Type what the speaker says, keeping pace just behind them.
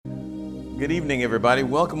Good evening, everybody.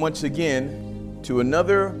 Welcome once again to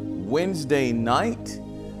another Wednesday night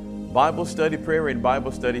Bible study, prayer and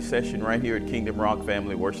Bible study session right here at Kingdom Rock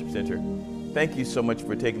Family Worship Center. Thank you so much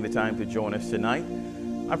for taking the time to join us tonight.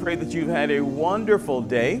 I pray that you've had a wonderful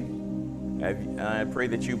day. I pray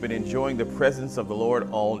that you've been enjoying the presence of the Lord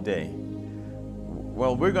all day.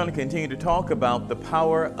 Well, we're going to continue to talk about the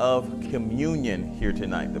power of communion here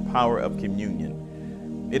tonight, the power of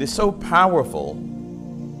communion. It is so powerful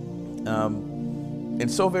and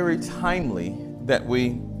so very timely that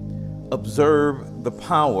we observe the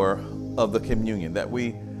power of the communion, that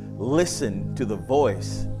we listen to the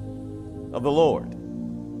voice of the Lord.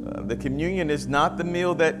 The communion is not the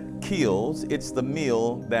meal that kills, it's the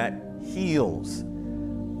meal that heals.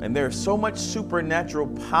 And there's so much supernatural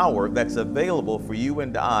power that's available for you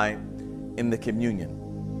and I in the communion.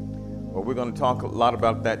 Well, we're going to talk a lot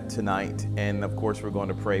about that tonight, and of course we're going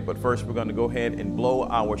to pray. But first we're going to go ahead and blow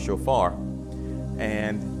our shofar,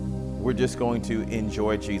 and we're just going to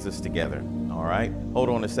enjoy Jesus together. All right? Hold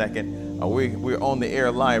on a second. We're on the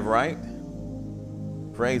air live, right?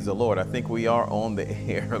 Praise the Lord. I think we are on the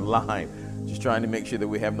air live. Just trying to make sure that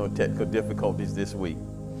we have no technical difficulties this week.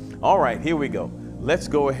 All right, here we go. Let's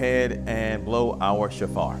go ahead and blow our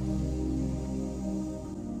shofar.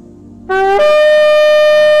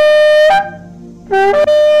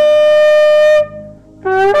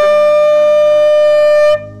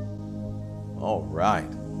 All right.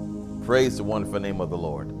 Praise the wonderful name of the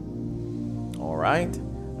Lord. All right.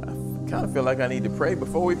 I kind of feel like I need to pray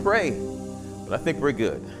before we pray, but I think we're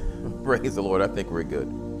good. Praise the Lord. I think we're good.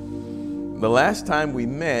 The last time we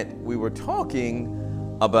met, we were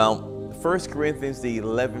talking about 1 Corinthians, the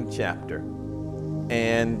 11th chapter.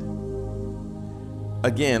 And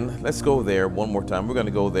again, let's go there one more time. We're going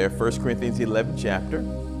to go there, 1 Corinthians, the 11th chapter.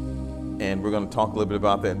 And we're going to talk a little bit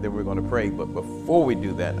about that, and then we're going to pray. But before we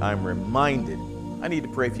do that, I'm reminded I need to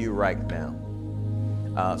pray for you right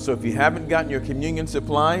now. So if you haven't gotten your communion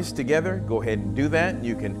supplies together, go ahead and do that.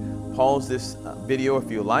 You can pause this video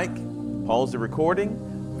if you like. Pause the recording,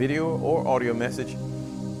 video or audio message,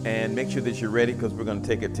 and make sure that you're ready, because we're going to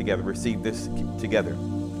take it together, receive this together.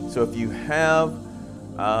 So if you have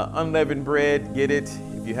unleavened bread, get it.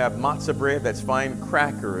 If you have matzah bread, that's fine.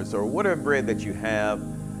 Crackers or whatever bread that you have.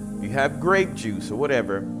 If you have grape juice or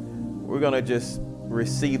whatever, we're going to just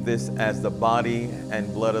receive this as the body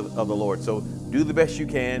and blood of the Lord. So do the best you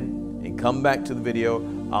can and come back to the video.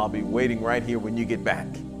 I'll be waiting right here when you get back.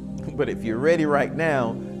 But if you're ready right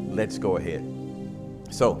now, let's go ahead.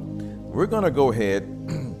 So we're going to go ahead.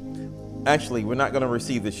 Actually, we're not going to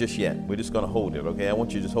receive this just yet. We're just going to hold it, okay? I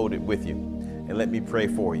want you to just hold it with you and let me pray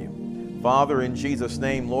for you. Father, in Jesus'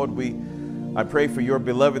 name, Lord, I pray for your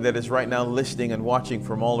beloved that is right now listening and watching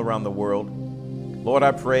from all around the world. Lord,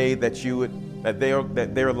 I pray that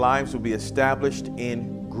their lives will be established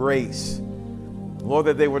in grace. Lord,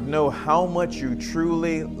 that they would know how much you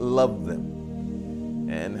truly love them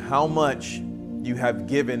and how much you have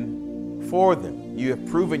given for them. You have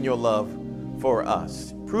proven your love for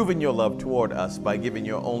us, proven your love toward us by giving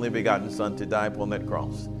your only begotten Son to die upon that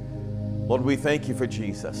cross. Lord, we thank you for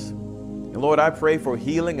Jesus. And Lord, I pray for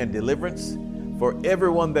healing and deliverance for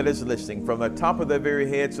everyone that is listening, from the top of their very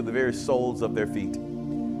heads to the very soles of their feet.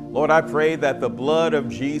 Lord, I pray that the blood of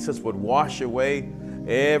Jesus would wash away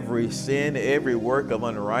every sin, every work of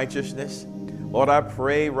unrighteousness. Lord, I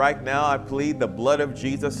pray right now, I plead the blood of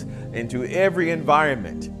Jesus into every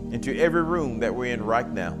environment, into every room that we're in right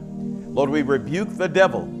now. Lord, we rebuke the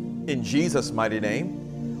devil in Jesus' mighty name.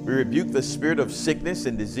 We rebuke the spirit of sickness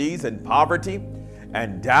and disease and poverty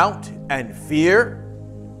and doubt and fear.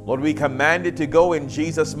 Lord, we command it to go in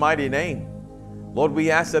Jesus' mighty name. Lord, we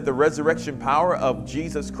ask that the resurrection power of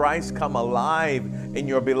Jesus Christ come alive in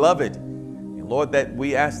your beloved. And Lord, that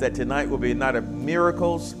we ask that tonight will be a night of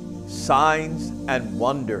miracles, signs, and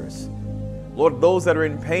wonders. Lord, those that are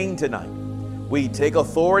in pain tonight, we take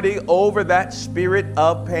authority over that spirit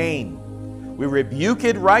of pain. We rebuke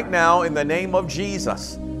it right now in the name of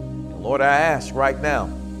Jesus. And Lord, I ask right now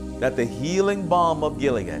that the healing balm of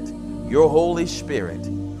Gilead, your Holy Spirit,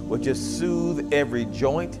 will just soothe every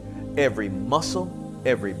joint, every muscle,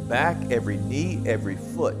 every back, every knee, every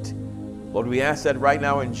foot. Lord, we ask that right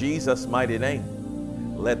now in Jesus' mighty name.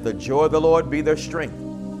 Let the joy of the Lord be their strength.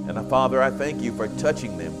 And Father, I thank you for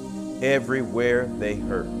touching them everywhere they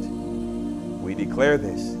hurt. We declare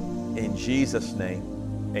this in Jesus'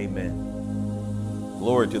 name. Amen.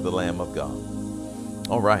 Glory to the Lamb of God.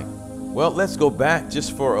 All right. Well, let's go back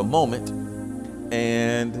just for a moment,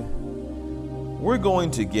 and we're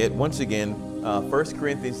going to get, once again, 1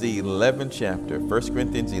 Corinthians, the 11th chapter, 1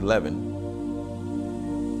 Corinthians 11.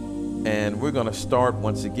 And we're going to start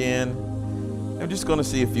once again I'm just going to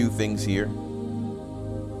see a few things here.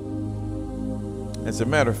 As a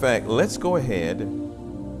matter of fact, let's go ahead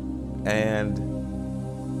and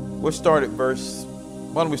we'll start at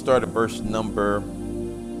why don't we start at verse number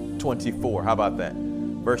 24? How about that?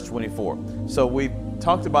 Verse 24. So we've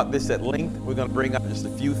talked about this at length. We're going to bring up just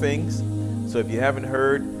a few things. So if you haven't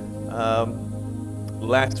heard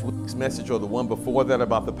last week's message or the one before that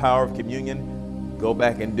about the power of communion, go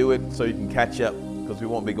back and do it so you can catch up, because we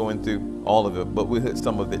won't be going through all of it, but we'll hit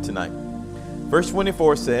some of it tonight. Verse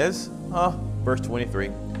 24 says, verse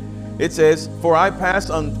 23, it says, For I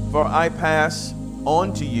pass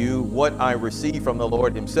on to you what I received from the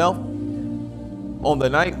Lord himself. On the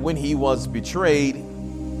night when he was betrayed,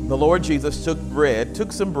 the Lord Jesus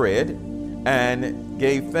took some bread, and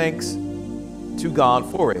gave thanks to God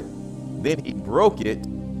for it. Then he broke it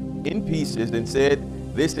in pieces and said,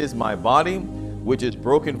 This is my body, which is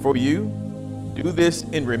broken for you. Do this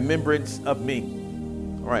in remembrance of me.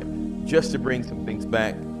 All right, just to bring some things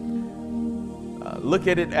back. Look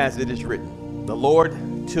at it as it is written. The Lord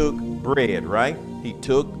took bread, right? He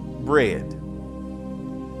took bread.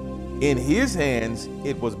 In his hands,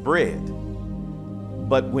 it was bread.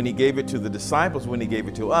 But when he gave it to the disciples, when he gave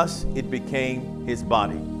it to us, it became his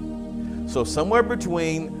body. So somewhere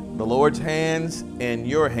between the Lord's hands and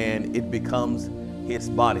your hand, it becomes his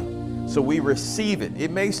body. So we receive it.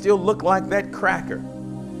 It may still look like that cracker.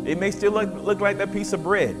 It may still look like that piece of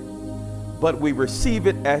bread. But we receive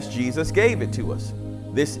it as Jesus gave it to us.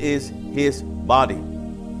 This is his body.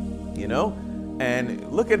 You know?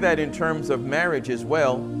 And look at that in terms of marriage as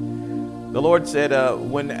well. The Lord said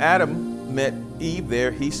when Adam met Eve there,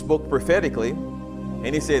 he spoke prophetically. And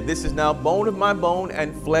he said, This is now bone of my bone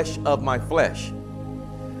and flesh of my flesh.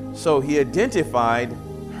 So he identified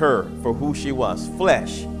her for who she was,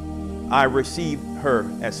 flesh. I receive her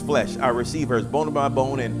as flesh. I receive her as bone of my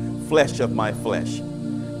bone and flesh of my flesh.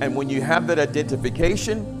 And when you have that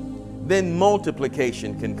identification, then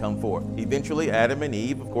multiplication can come forth. Eventually, Adam and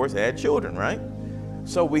Eve, of course, had children, right?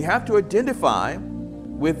 So we have to identify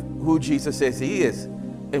with who Jesus says he is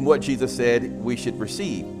and what Jesus said we should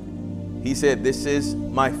receive. He said, This is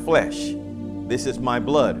my flesh. This is my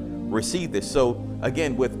blood. Receive this. So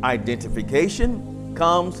again, with identification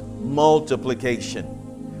comes multiplication.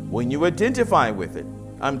 When you identify with it,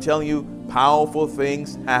 I'm telling you, powerful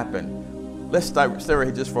things happen. Let's stay right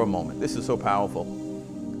here just for a moment. This is so powerful,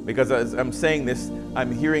 because as I'm saying this,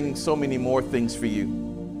 I'm hearing so many more things for you.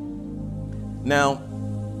 Now,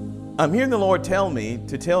 I'm hearing the Lord tell me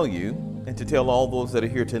to tell you, and to tell all those that are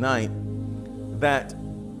here tonight, that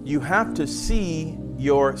you have to see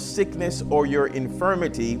your sickness or your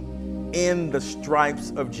infirmity in the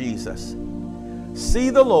stripes of Jesus. See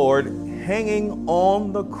the Lord hanging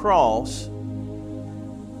on the cross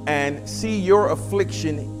and see your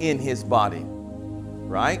affliction in his body,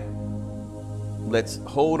 right? Let's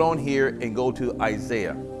hold on here and go to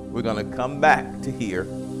Isaiah. We're going to come back to here.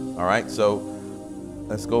 All right, so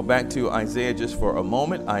let's go back to Isaiah just for a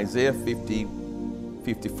moment. Isaiah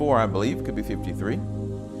 54, I believe, could be 53.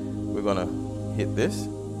 We're going to hit this.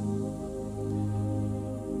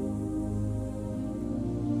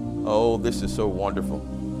 Oh, this is so wonderful.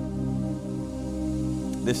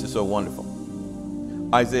 This is so wonderful.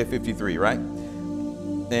 Isaiah 53, right?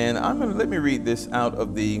 And let me read this out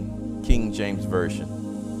of the King James Version.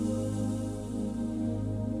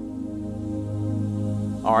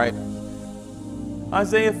 All right.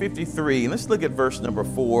 Isaiah 53, and let's look at verse number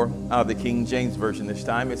 4 out of the King James Version this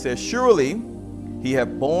time. It says, Surely he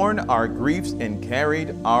hath borne our griefs and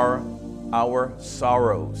carried our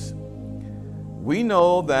sorrows. We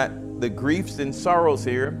know that the griefs and sorrows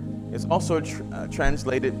here is also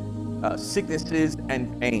translated sicknesses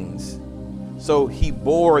and pains. So he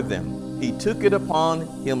bore them. He took it upon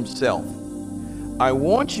himself. I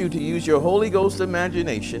want you to use your Holy Ghost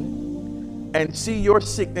imagination and see your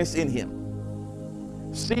sickness in him.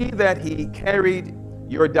 See that he carried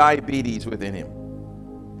your diabetes within him.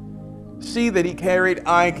 See that he carried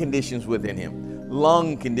eye conditions within him,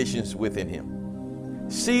 lung conditions within him.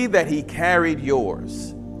 See that he carried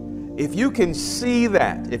yours. If you can see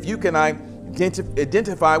that, if you can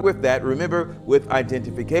identify with that, remember, with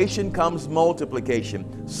identification comes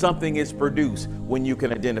multiplication. Something is produced when you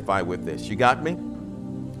can identify with this. You got me?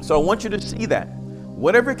 So I want you to see that.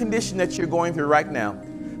 Whatever condition that you're going through right now,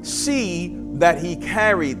 see that he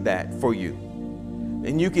carried that for you.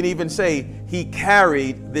 And you can even say he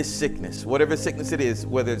carried this sickness, whatever sickness it is,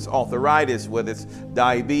 whether it's arthritis, whether it's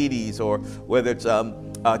diabetes, or whether it's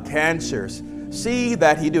cancers. See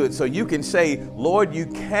that he do it. So you can say, Lord, you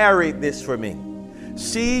carried this for me.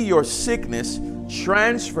 See your sickness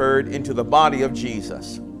transferred into the body of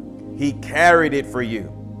Jesus. He carried it for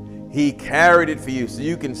you. He carried it for you. So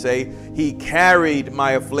you can say, He carried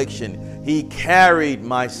my affliction. He carried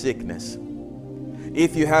my sickness.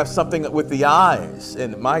 If you have something with the eyes,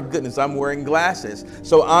 and my goodness, I'm wearing glasses.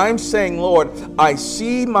 So I'm saying, Lord, I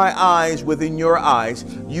see my eyes within your eyes.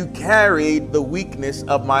 You carried the weakness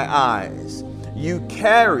of my eyes. You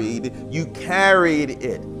carried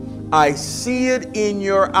it. I see it in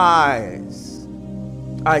your eyes.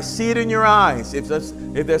 I see it in your eyes. If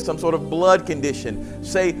there's some sort of blood condition,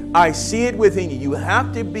 say, I see it within you. You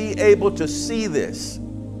have to be able to see this.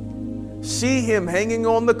 See Him hanging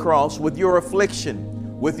on the cross with your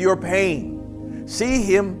affliction, with your pain. See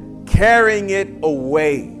Him carrying it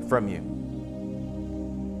away from you.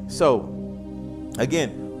 So,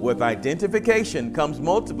 again, with identification comes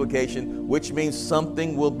multiplication, which means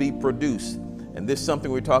something will be produced. And this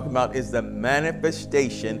something we're talking about is the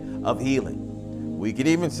manifestation of healing. We could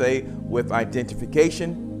even say with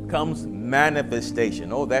identification comes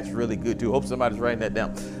manifestation. Oh, that's really good too. Hope somebody's writing that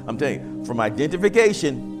down. I'm telling you, from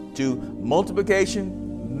identification to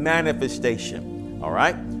multiplication, manifestation. All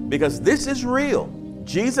right? Because this is real.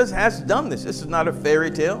 Jesus has done this. This is not a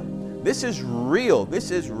fairy tale. This is real.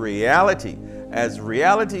 This is reality. As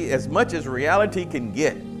much as reality can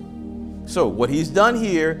get. So what He's done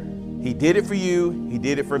here, He did it for you. He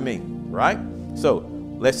did it for me. Right? So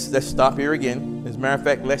let's stop here again. As a matter of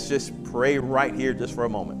fact, let's just pray right here just for a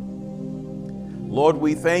moment. Lord,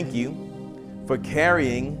 we thank you for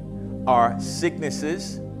carrying our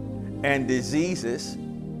sicknesses and diseases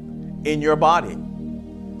in your body.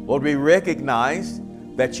 Lord, we recognize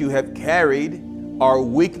that you have carried our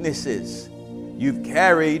weaknesses. You've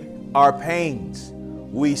carried our pains.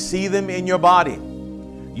 We see them in your body.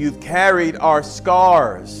 You've carried our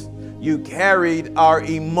scars. You carried our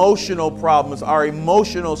emotional problems, our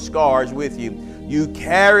emotional scars with you. You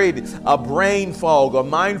carried a brain fog, a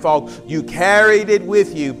mind fog. You carried it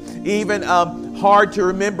with you. Even hard to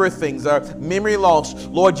remember things, memory loss.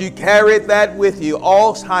 Lord, you carried that with you.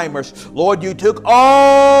 Alzheimer's. Lord, you took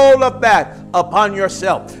all of that upon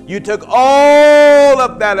yourself. You took all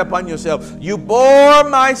of that upon yourself. You bore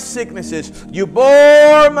my sicknesses. You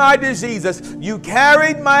bore my diseases. You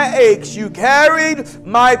carried my aches. You carried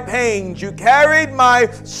my pains. You carried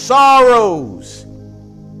my sorrows.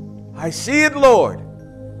 I see it, Lord.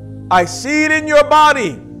 I see it in your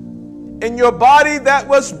body. In your body that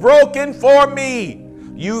was broken for me.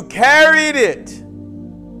 You carried it.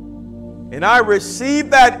 And I receive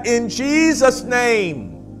that in Jesus'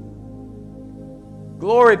 name.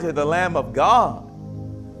 Glory to the Lamb of God.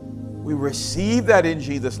 We receive that in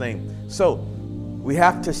Jesus' name. So we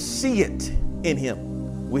have to see it in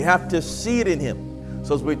Him. We have to see it in Him.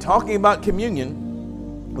 So as we're talking about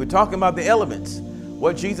communion, we're talking about the elements.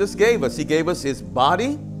 What Jesus gave us. He gave us His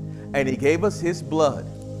body and He gave us His blood.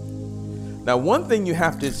 Now, one thing you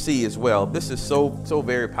have to see as well, this is so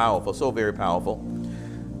very powerful, so very powerful.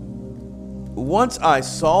 Once I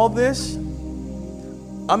saw this,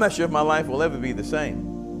 I'm not sure if my life will ever be the same.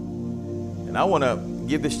 And I want to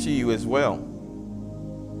give this to you as well.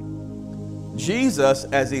 Jesus,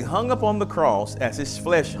 as He hung up on the cross, as His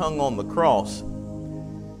flesh hung on the cross,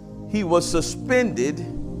 He was suspended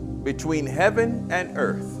between heaven and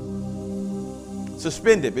earth.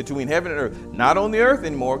 Suspended between heaven and earth. Not on the earth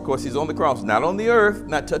anymore. Of course, He's on the cross. Not on the earth,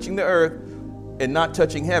 not touching the earth, and not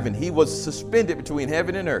touching heaven. He was suspended between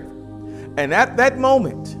heaven and earth. And at that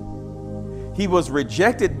moment, He was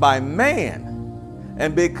rejected by man.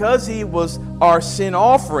 And because He was our sin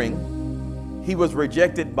offering, He was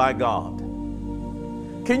rejected by God.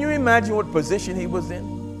 Can you imagine what position He was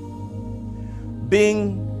in?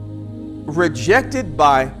 Being rejected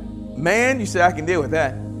by man, you say, I can deal with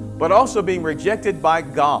that. But also being rejected by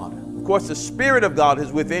God. Of course, the Spirit of God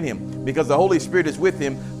is within Him because the Holy Spirit is with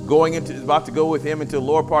Him, about to go with Him into the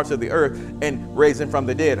lower parts of the earth and raise Him from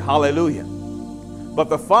the dead. Hallelujah. But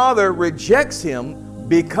the Father rejects Him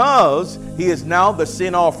because He is now the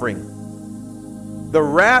sin offering.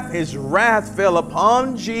 His wrath fell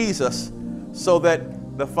upon Jesus so that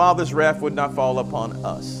the Father's wrath would not fall upon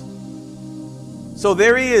us. So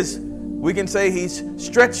there He is. We can say He's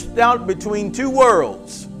stretched out between two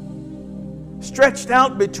worlds. Stretched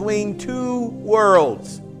out between two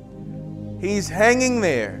worlds. He's hanging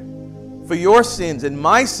there for your sins and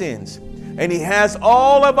my sins. And He has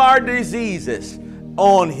all of our diseases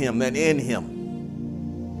on Him and in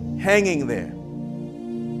Him. Hanging there.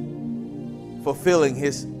 Fulfilling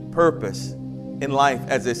His purpose in life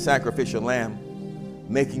as a sacrificial lamb.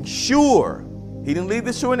 Making sure He didn't leave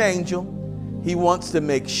this to an angel. He wants to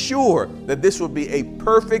make sure that this will be a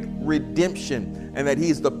perfect redemption and that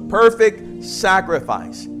He's the perfect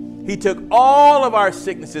sacrifice. He took all of our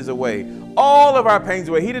sicknesses away, all of our pains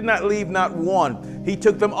away. He did not leave not one. He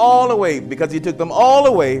took them all away. Because he took them all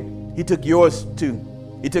away, he took yours too.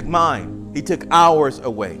 He took mine. He took ours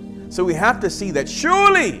away. So we have to see that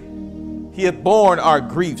surely he hath borne our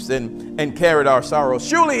griefs and carried our sorrows.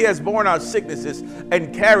 Surely he has borne our sicknesses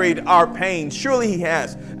and carried our pains. Surely he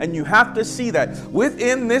has. And you have to see that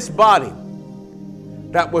within this body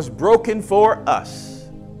that was broken for us,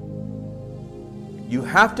 you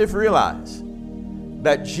have to realize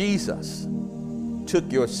that Jesus took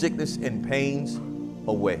your sickness and pains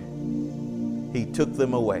away. He took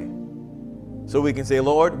them away. So we can say,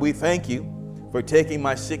 Lord, we thank you for taking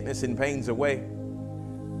my sickness and pains away.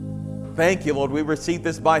 Thank you, Lord. We receive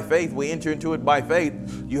this by faith. We enter into it by faith.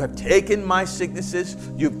 You have taken my sicknesses.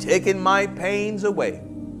 You've taken my pains away.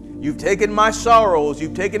 You've taken my sorrows.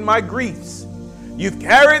 You've taken my griefs. You've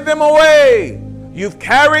carried them away. You've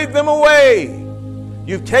carried them away.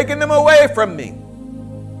 You've taken them away from me.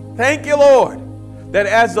 Thank you, Lord, that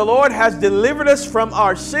as the Lord has delivered us from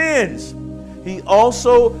our sins, he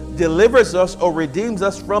also delivers us or redeems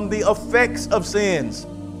us from the effects of sins.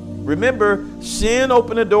 Remember, sin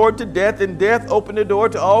opened the door to death, and death opened the door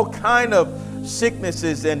to all kind of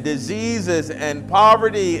sicknesses and diseases and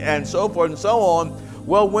poverty and so forth and so on.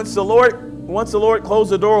 Well, once the Lord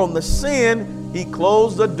closed the door on the sin, he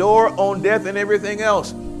closed the door on death and everything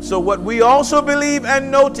else. So what we also believe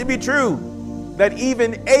and know to be true, that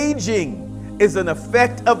even aging is an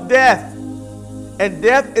effect of death. And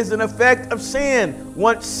death is an effect of sin.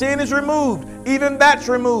 Once sin is removed, even that's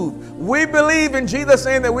removed. We believe in Jesus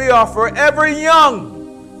saying that we are forever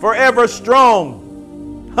young, forever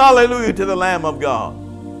strong. Hallelujah to the Lamb of God.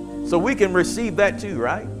 So we can receive that too,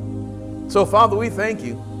 right? So Father, we thank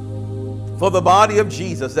you for the body of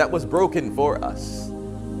Jesus that was broken for us.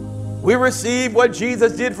 We receive what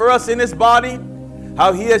Jesus did for us in his body,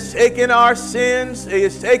 how he has taken our sins, he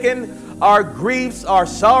has taken our griefs, our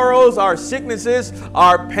sorrows, our sicknesses,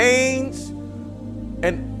 our pains.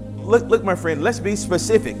 And look, my friend, let's be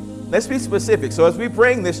specific. Let's be specific. So as we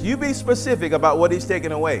praying this, you be specific about what he's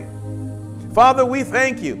taken away. Father, we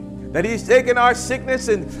thank you that he's taken our sickness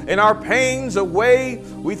and our pains away.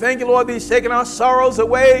 We thank you, Lord, that he's taken our sorrows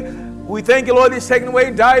away. We thank you, Lord, he's taken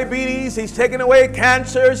away diabetes. He's taken away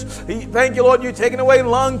cancers. Thank you, Lord, you've taken away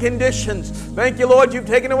lung conditions. Thank you, Lord, you've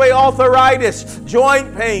taken away arthritis,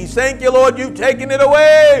 joint pains. Thank you, Lord, you've taken it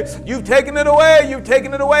away. You've taken it away. You've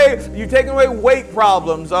taken it away. You've taken away weight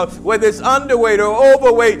problems, whether it's underweight or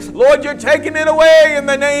overweight. Lord, you're taking it away in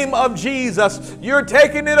the name of Jesus. You're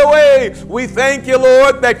taking it away. We thank you,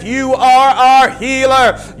 Lord, that you are our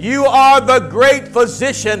healer. You are the great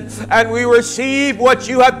physician, and we receive what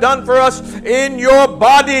you have done for us in your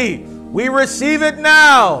body. We receive it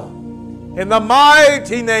now in the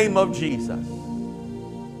mighty name of Jesus.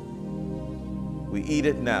 We eat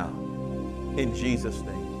it now in Jesus'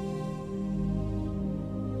 name.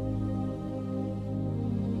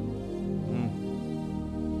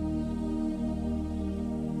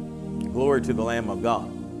 Glory to the Lamb of God.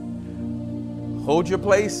 Hold your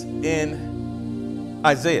place in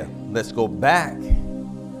Isaiah. Let's go back.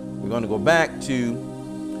 We're going to go back to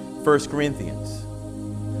 1 Corinthians.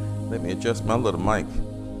 Let me adjust my little mic.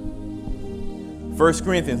 1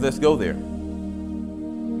 Corinthians, let's go there.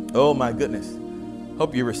 Oh my goodness.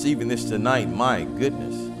 Hope you're receiving this tonight. My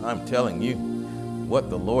goodness. I'm telling you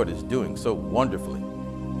what the Lord is doing so wonderfully.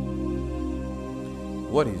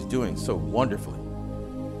 What he's doing so wonderfully.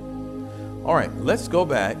 All right, let's go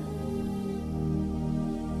back.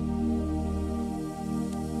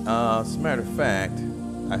 As a matter of fact,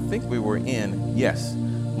 I think we were in, yes.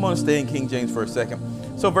 I'm going to stay in King James for a second.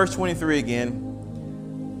 So verse 23 again.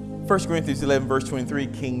 1 Corinthians 11, verse 23,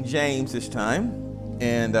 King James this time.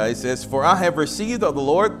 And it says, "For I have received of the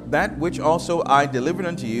Lord that which also I delivered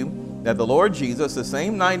unto you, that the Lord Jesus, the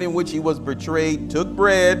same night in which he was betrayed, took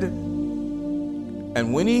bread.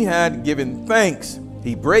 And when he had given thanks,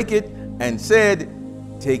 he brake it and said,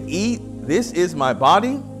 Take, eat, this is my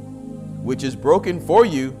body, which is broken for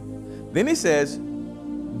you. Then he says,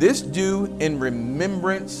 This do in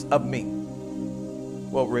remembrance of me."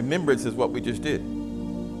 Well, remembrance is what we just did.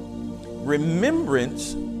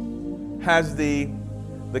 Remembrance has the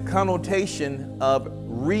connotation of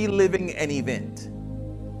reliving an event.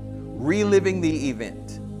 Reliving the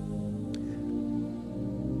event.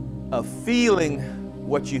 Of feeling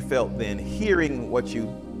what you felt then, hearing what you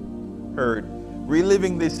heard,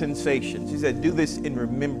 reliving the sensations. He said, do this in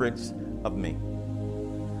remembrance of me.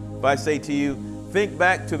 If I say to you, think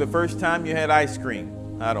back to the first time you had ice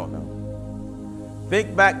cream. I don't know.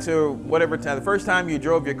 Think back to whatever time, the first time you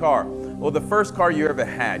drove your car, or the first car you ever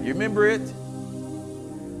had. You remember it?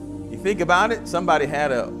 think about it, somebody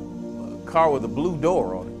had a car with a blue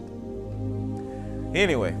door on it.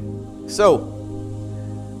 Anyway, so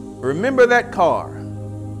remember that car.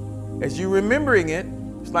 As you're remembering it,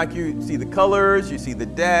 it's like you see the colors, you see the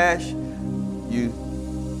dash, you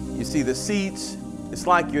see the seats. It's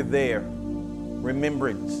like you're there.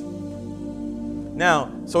 Remembrance.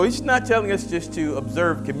 Now, so he's not telling us just to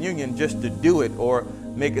observe communion, just to do it or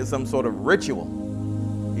make it some sort of ritual.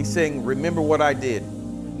 He's saying, remember what I did.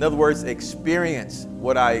 In other words, experience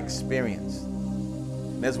what I experienced.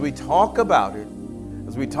 And as we talk about it,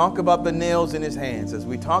 as we talk about the nails in his hands, as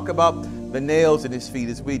we talk about the nails in his feet,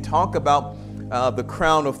 as we talk about the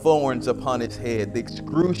crown of thorns upon his head, the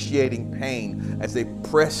excruciating pain as they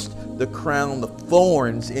pressed the crown of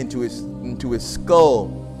thorns into his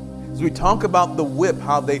skull. As we talk about the whip,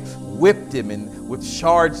 how they whipped him and with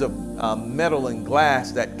shards of metal and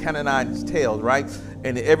glass that canonized his tail, right?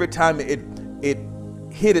 And every time it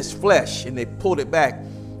hit his flesh and they pulled it back,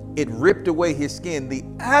 it ripped away his skin. The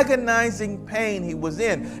agonizing pain he was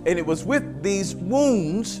in. And it was with these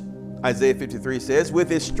wounds, Isaiah 53 says, with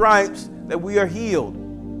his stripes that we are healed.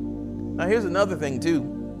 Now here's another thing too.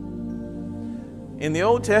 In the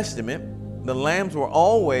Old Testament, the animals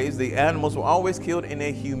were always killed in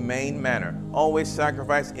a humane manner, always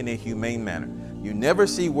sacrificed in a humane manner. You never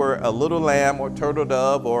see where a little lamb or turtle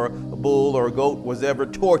dove or a bull or a goat was ever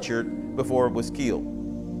tortured before it was killed.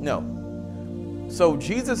 No. So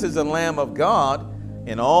Jesus is a Lamb of God,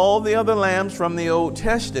 and all the other lambs from the Old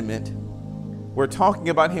Testament, we're talking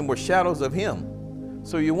about him, were shadows of him.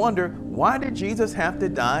 So you wonder, why did Jesus have to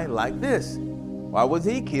die like this? Why was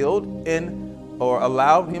he killed or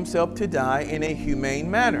allowed himself to die in a humane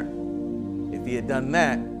manner? If he had done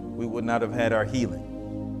that, we would not have had our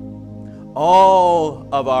healing. All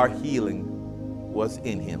of our healing was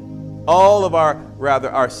in him. All of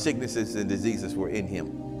our sicknesses and diseases were in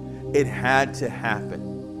him. It had to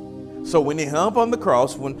happen. So when he hung up on the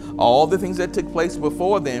cross, when all the things that took place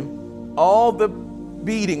before them, all the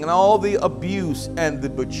beating and all the abuse and the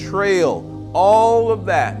betrayal, all of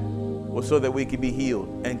that was so that we could be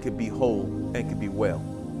healed and could be whole and could be well.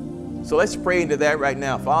 So let's pray into that right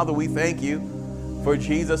now. Father, we thank you for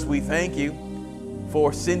Jesus. We thank you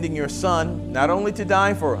for sending your Son, not only to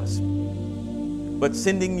die for us, but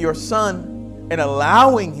sending your Son and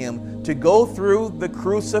allowing him to go through the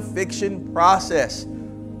crucifixion process.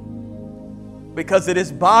 Because it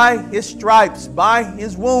is by his stripes, by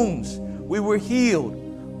his wounds, we were healed.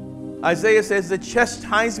 Isaiah says the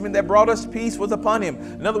chastisement that brought us peace was upon him.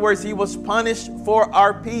 In other words, he was punished for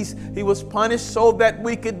our peace. He was punished so that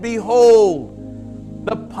we could be whole.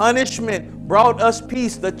 The punishment brought us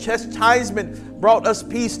peace. The chastisement brought us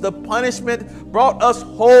peace. The punishment brought us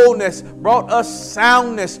wholeness, brought us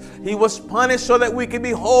soundness. He was punished so that we could be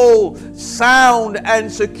whole, sound,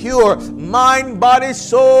 and secure, mind, body,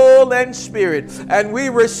 soul, and spirit. And we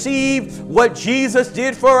receive what Jesus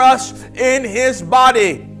did for us in his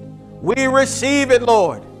body. We receive it,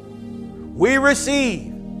 Lord. We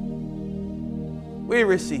receive. We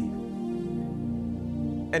receive.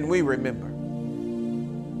 And we remember.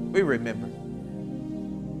 We remember.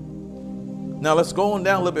 Now let's go on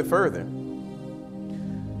down a little bit further.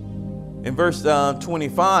 In verse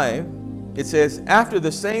 25, it says, after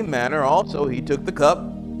the same manner also he took the cup.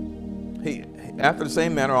 After the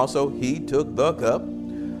same manner also he took the cup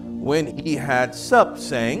when he had supped,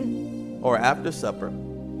 saying, or after supper,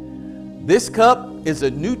 this cup is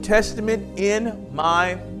a New Testament in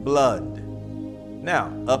my blood.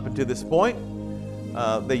 Now, up until this point,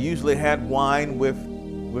 they usually had wine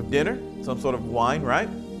with dinner, some sort of wine, right?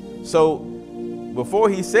 So before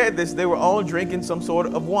he said this, they were all drinking some sort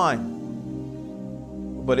of wine.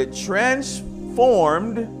 But it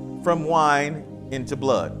transformed from wine into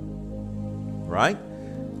blood, right?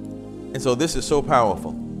 And so this is so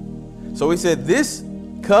powerful. So he said, this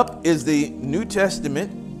cup is the New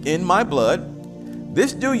Testament in my blood.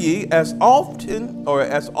 This do ye as oft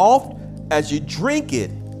as you drink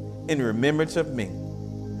it in remembrance of me.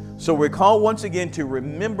 So we're called once again to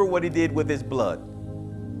remember what he did with his blood.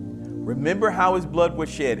 Remember how his blood was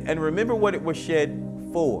shed, and remember what it was shed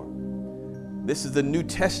for. This is the New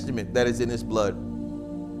Testament that is in his blood.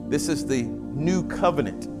 This is the new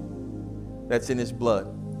covenant that's in his blood.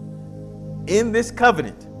 In this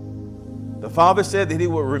covenant, the Father said that he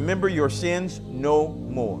will remember your sins no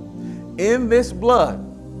more. In this blood,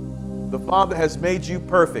 the Father has made you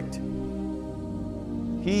perfect.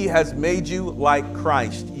 He has made you like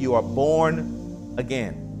Christ. You are born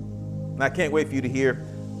again. And I can't wait for you to hear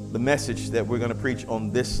the message that we're going to preach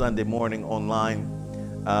on this Sunday morning online,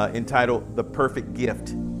 entitled The Perfect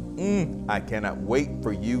Gift. I cannot wait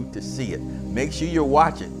for you to see it. Make sure you're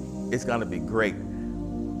watching. It's going to be great.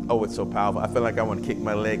 Oh, it's so powerful. I feel like I want to kick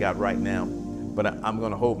my leg out right now, but I'm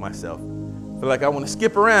going to hold myself. I feel like I want to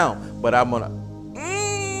skip around, but I'm going to,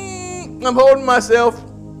 I'm holding myself.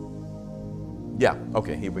 Yeah,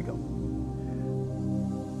 okay, here we go.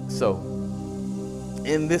 So,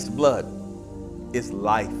 in this blood is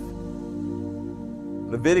life.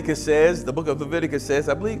 Leviticus says, the book of Leviticus says,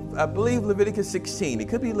 I believe Leviticus 16, it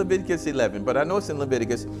could be Leviticus 11, but I know it's in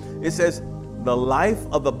Leviticus. It says, the life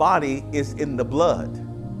of the body is in the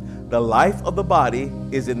blood. The life of the body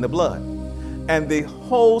is in the blood. And the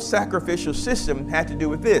whole sacrificial system had to do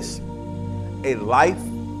with this, a life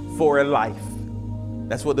for a life.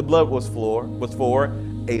 That's what the blood was for,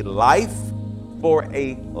 a life for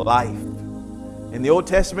a life. In the Old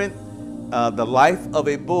Testament, the life of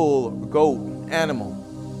a bull, goat, animal,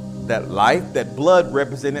 that blood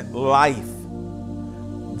represented life.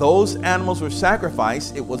 Those animals were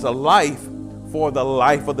sacrificed. It was a life for the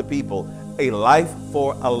life of the people, a life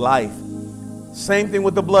for a life. Same thing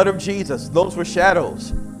with the blood of Jesus. Those were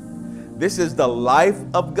shadows. This is the life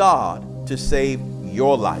of God to save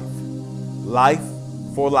your life. Life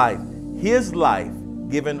for life. His life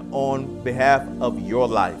given on behalf of your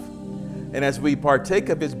life. And as we partake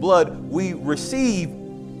of his blood, we receive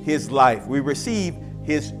his life. We receive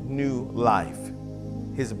his new life.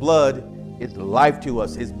 His blood is life to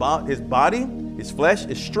us. His body, his flesh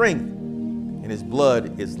is strength, and his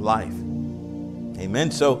blood is life.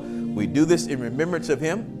 Amen. So we do this in remembrance of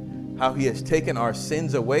him, how he has taken our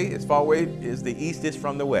sins away as far away as the east is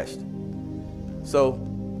from the west. So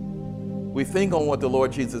we think on what the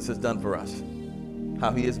Lord Jesus has done for us,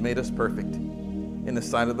 how he has made us perfect in the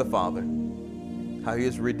sight of the Father, how he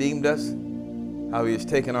has redeemed us, how he has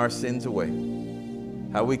taken our sins away,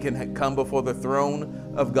 how we can come before the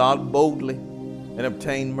throne of God boldly and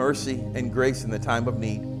obtain mercy and grace in the time of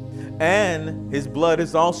need. And his blood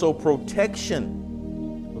is also protection.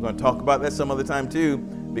 We're going to talk about that some other time too,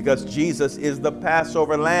 because Jesus is the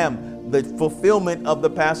Passover lamb, the fulfillment of the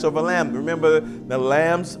Passover lamb. Remember, the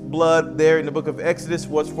lamb's blood there in the book of Exodus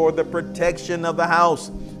was for the protection of the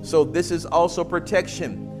house. So this is also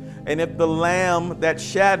protection. And if the lamb, that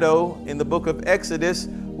shadow in the book of Exodus,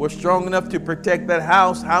 was strong enough to protect that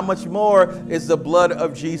house, how much more is the blood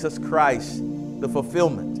of Jesus Christ, the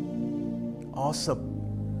fulfillment? Awesome.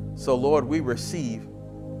 So Lord, we receive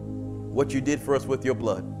what you did for us with your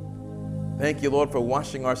blood. Thank you, Lord, for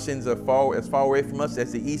washing our sins as far away from us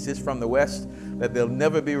as the east is from the west, that they'll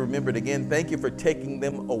never be remembered again. Thank you for taking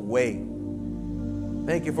them away.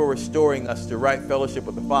 Thank you for restoring us to right fellowship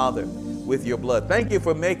with the Father with your blood. Thank you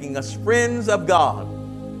for making us friends of God.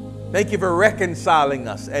 Thank you for reconciling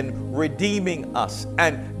us and redeeming us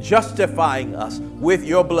and justifying us with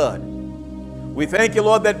your blood. We thank you,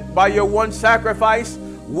 Lord, that by your one sacrifice,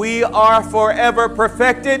 we are forever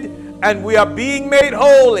perfected and we are being made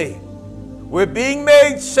holy. We're being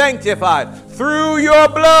made sanctified through your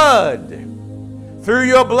blood. Through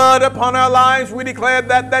your blood upon our lives, we declare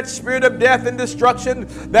that spirit of death and destruction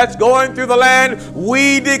that's going through the land,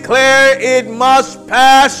 we declare it must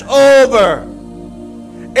pass over.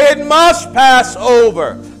 It must pass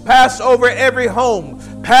over. Pass over every home.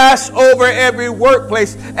 Pass over every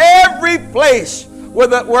workplace. Every place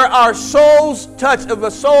where our souls touch, of the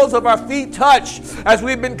soles of our feet touch, as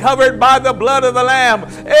we've been covered by the blood of the Lamb.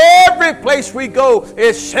 Every place we go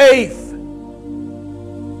is safe.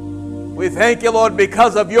 We thank you, Lord,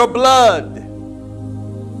 because of your blood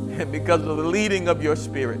and because of the leading of your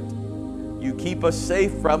Spirit. You keep us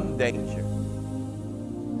safe from danger.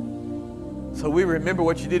 So we remember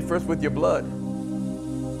what you did for us with your blood,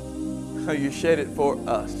 how you shed it for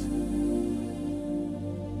us.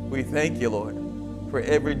 We thank you, Lord, for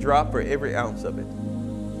every drop, for every ounce of it.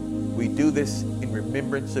 We do this in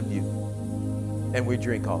remembrance of you, and we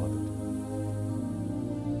drink all of it.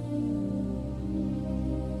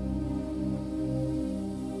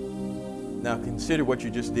 Now consider what you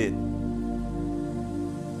just did.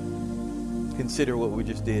 Consider what we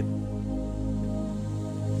just did.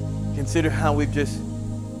 Consider how we've just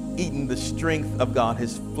eaten the strength of God.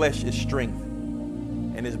 His flesh is strength,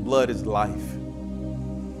 and his blood is life.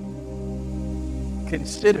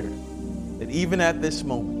 Consider that even at this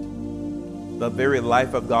moment, the very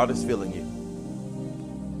life of God is filling you.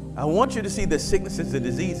 I want you to see the sicknesses and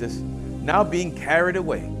diseases now being carried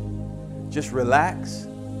away. Just relax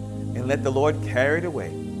and let the Lord carry it away.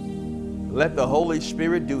 Let the Holy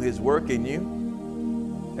Spirit do his work in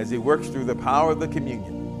you as he works through the power of the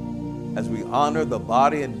communion, as we honor the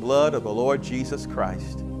body and blood of the Lord Jesus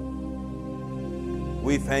Christ.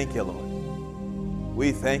 We thank you, Lord.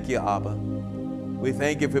 We thank you, Abba. We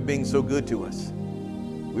thank you for being so good to us.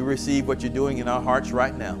 We receive what you're doing in our hearts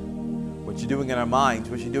right now. what you're doing in our minds,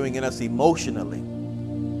 what you're doing in us emotionally,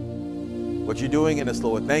 what you're doing in us,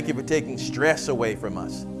 Lord. Thank you for taking stress away from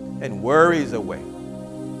us and worries away.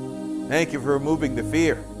 Thank you for removing the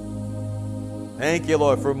fear. Thank you,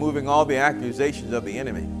 Lord, for removing all the accusations of the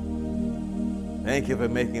enemy. Thank you for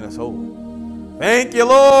making us whole. Thank you,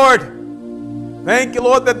 Lord. Thank you,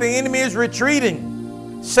 Lord, that the enemy is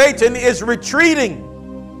retreating. Satan is retreating.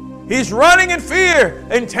 He's running in fear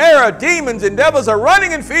and terror. Demons and devils are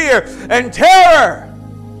running in fear and terror.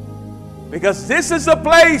 Because this is the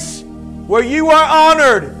place where you are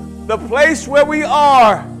honored. The place where we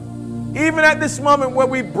are. Even at this moment where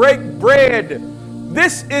we break bread.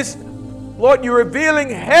 This is, Lord, you're revealing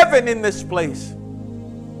heaven in this place.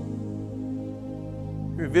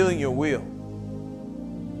 Revealing your will.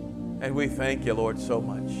 And we thank you, Lord, so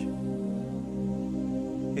much.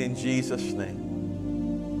 In Jesus' name.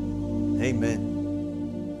 Amen.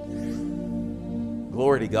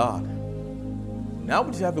 Glory to God. Now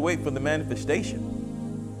we just have to wait for the manifestation.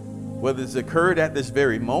 Whether it's occurred at this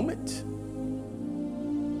very moment,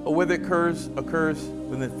 or whether it occurs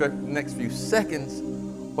within the next few seconds,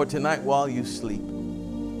 or tonight while you sleep.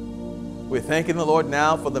 We're thanking the Lord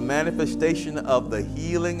now for the manifestation of the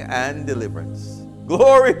healing and deliverance.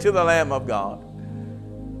 Glory to the Lamb of God.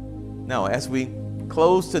 Now, as we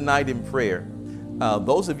close tonight in prayer,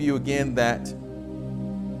 those of you again that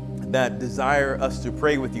desire us to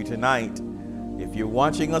pray with you tonight, if you're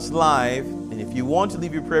watching us live, and if you want to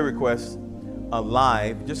leave your prayer requests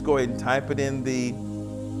live, just go ahead and type it in the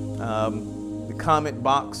comment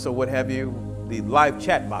box or what have you, the live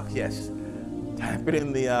chat box, yes. Type it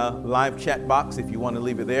in the live chat box if you want to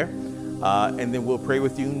leave it there. And then we'll pray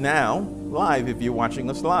with you now, live, if you're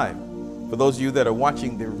watching us live. For those of you that are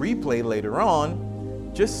watching the replay later on,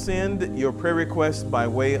 just send your prayer requests by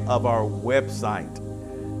way of our website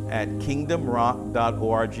at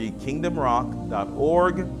kingdomrock.org,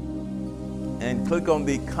 kingdomrock.org, and click on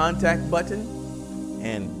the contact button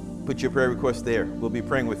and put your prayer request there. We'll be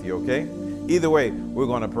praying with you, okay? Either way, we're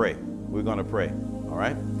going to pray. We're going to pray, all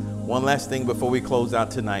right? One last thing before we close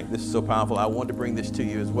out tonight. This is so powerful. I want to bring this to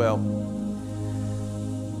you as well.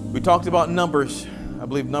 We talked about Numbers, I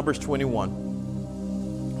believe Numbers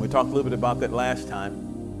 21. We talked a little bit about that last time.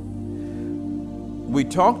 We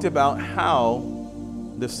talked about how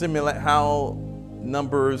 1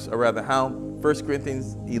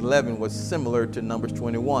 Corinthians 11 was similar to Numbers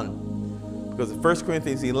 21. Because in 1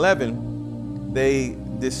 Corinthians 11, they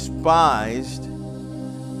despised,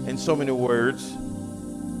 in so many words,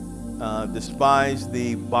 despised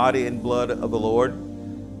the body and blood of the Lord,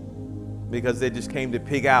 because they just came to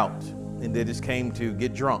pig out and they just came to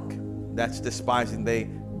get drunk. That's despising. They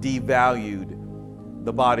devalued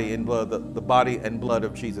the body and blood, the body and blood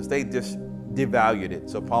of Jesus. They just devalued it.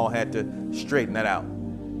 So Paul had to straighten that out.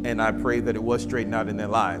 And I pray that it was straightened out in their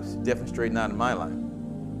lives. Definitely straightened out in my life.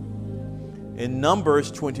 In Numbers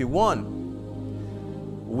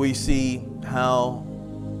 21, we see how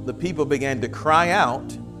the people began to cry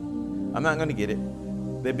out. I'm not going to get it.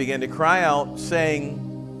 They began to cry out, saying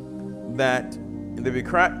that, and they were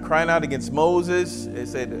crying out against Moses. They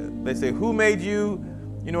said, who made you,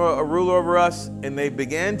 a ruler over us? And they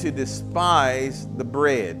began to despise the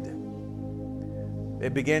bread. They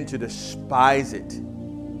began to despise it.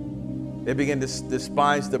 They began to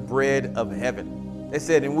despise the bread of heaven. They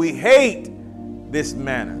said, and we hate this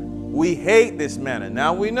manna. We hate this manna.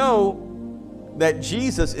 Now we know that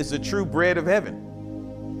Jesus is the true bread of heaven.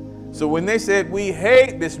 So when they said, we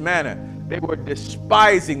hate this manna, they were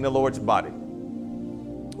despising the Lord's body,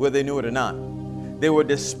 whether they knew it or not. They were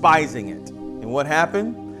despising it. And what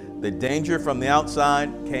happened? The danger from the outside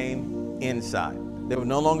came inside. They were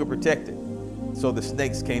no longer protected. So the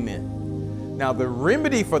snakes came in. Now the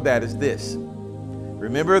remedy for that is this.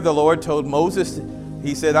 Remember, the Lord told Moses,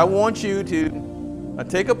 he said, I want you to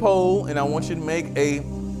take a pole and I want you to make a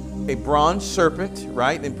bronze serpent,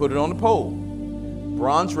 right? And put it on the pole.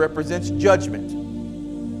 Bronze represents judgment,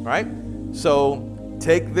 right? So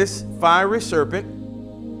take this fiery serpent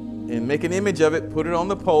and make an image of it, put it on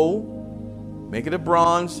the pole, make it a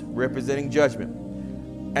bronze representing judgment.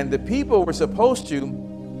 And the people were supposed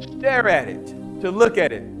to stare at it, to look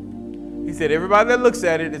at it. He said, everybody that looks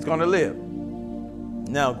at it is going to live.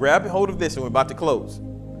 Now grab hold of this and we're about to close.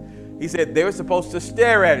 He said they were supposed to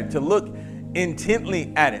stare at it, to look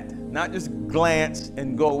intently at it, not just glance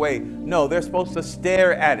and go away. No, they're supposed to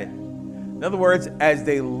stare at it. In other words, as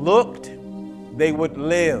they looked, they would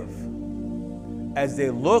live. As they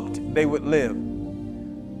looked, they would live.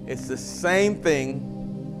 It's the same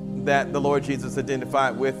thing that the Lord Jesus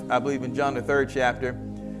identified with, I believe in John the 3rd chapter.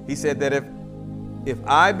 He said that if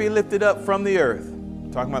I be lifted up from the earth,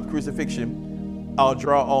 talking about the crucifixion, I'll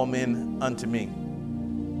draw all men unto me.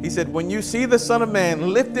 He said, when you see the Son of Man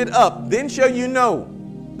lifted up, then shall you know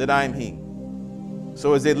that I am he.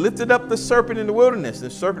 So as they lifted up the serpent in the wilderness, the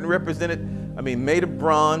serpent represented, made of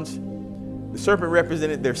bronze. The serpent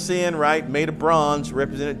represented their sin, right? Made of bronze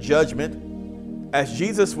represented judgment. As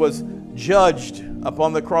Jesus was judged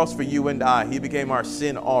upon the cross for you and I, he became our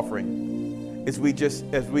sin offering. As we just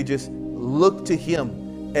look to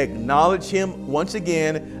him, acknowledge him once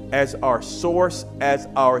again as our source, as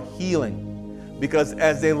our healing. Because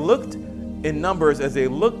as they looked in Numbers, as they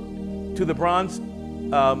looked to the bronze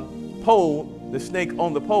pole, the snake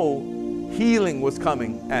on the pole, healing was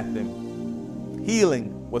coming at them.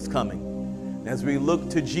 Healing was coming. As we look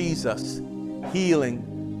to Jesus,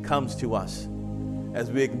 healing comes to us. As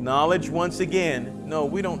we acknowledge once again, no,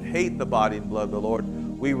 we don't hate the body and blood of the Lord.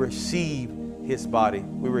 We receive his body.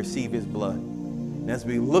 We receive his blood. And as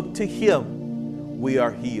we look to him, we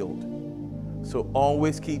are healed. So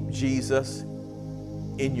always keep Jesus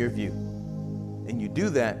in your view. And you do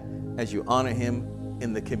that as you honor him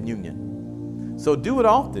in the communion. So do it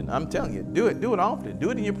often. I'm telling you, do it often.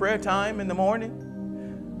 Do it in your prayer time in the morning.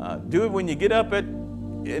 Do it when you get up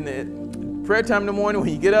in the prayer time in the morning, when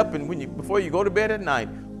you get up, and before you go to bed at night.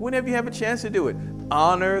 Whenever you have a chance to do it,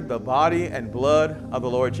 honor the body and blood of the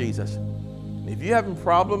Lord Jesus. If you're having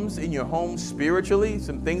problems in your home spiritually,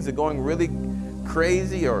 some things are going really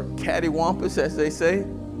crazy or cattywampus, as they say,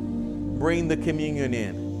 bring the communion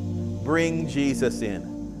in. Bring Jesus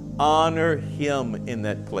in. Honor him in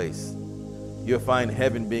that place. You'll find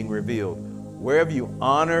heaven being revealed. Wherever you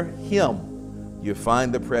honor him, you'll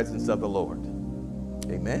find the presence of the Lord.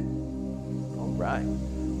 Amen? All right.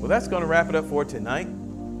 Well, that's going to wrap it up for tonight.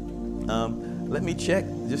 Let me check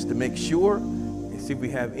just to make sure and see if we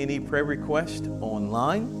have any prayer requests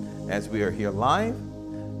online as we are here live.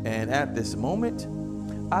 And at this moment,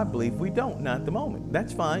 I believe we don't. Not at the moment.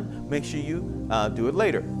 That's fine. Make sure you do it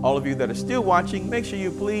later. All of you that are still watching, make sure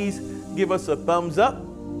you please give us a thumbs up.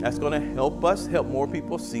 That's going to help us help more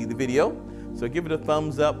people see the video. So give it a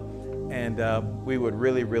thumbs up, and we would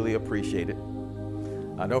really, really appreciate it.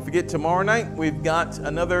 Don't forget, tomorrow night we've got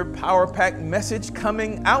another Power Pack message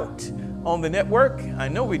coming out on the network. I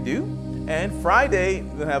know we do. And Friday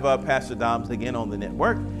we'll have Pastor Dobbs again on the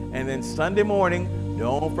network. And then Sunday morning,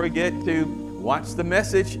 don't forget to watch the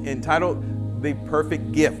message entitled The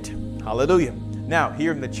Perfect Gift. Hallelujah. Now,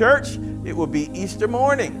 here in the church, it will be Easter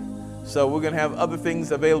morning. So we're going to have other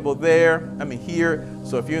things available there. Here.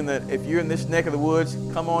 So if you're in this neck of the woods,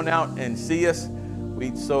 come on out and see us.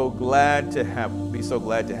 We'd be so glad to have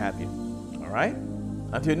you. All right.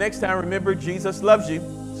 Until next time, remember, Jesus loves you.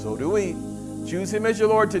 So do we. Choose him as your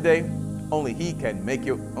Lord today. Only he can make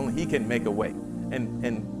a way.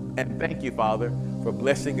 And thank you, Father, for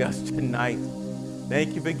blessing us tonight.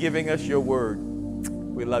 Thank you for giving us your word.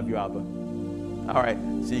 We love you, Abba. All right.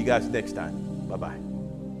 See you guys next time. Bye-bye.